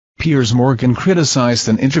Piers Morgan criticized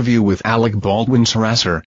an interview with Alec Baldwin's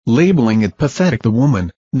harasser, labeling it pathetic. The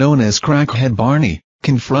woman, known as Crackhead Barney,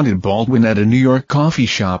 confronted Baldwin at a New York coffee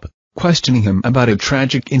shop, questioning him about a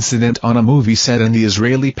tragic incident on a movie set in the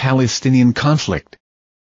Israeli-Palestinian conflict.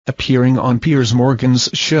 Appearing on Piers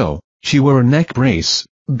Morgan's show, she wore a neck brace,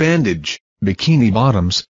 bandage, bikini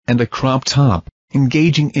bottoms, and a crop top,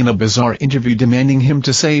 engaging in a bizarre interview demanding him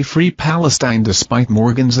to say "Free Palestine." Despite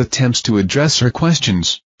Morgan's attempts to address her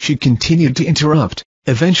questions, she continued to interrupt,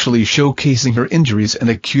 eventually showcasing her injuries and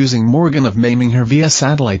accusing Morgan of maiming her via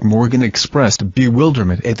satellite. Morgan expressed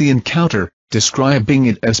bewilderment at the encounter, describing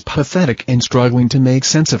it as pathetic and struggling to make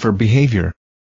sense of her behavior.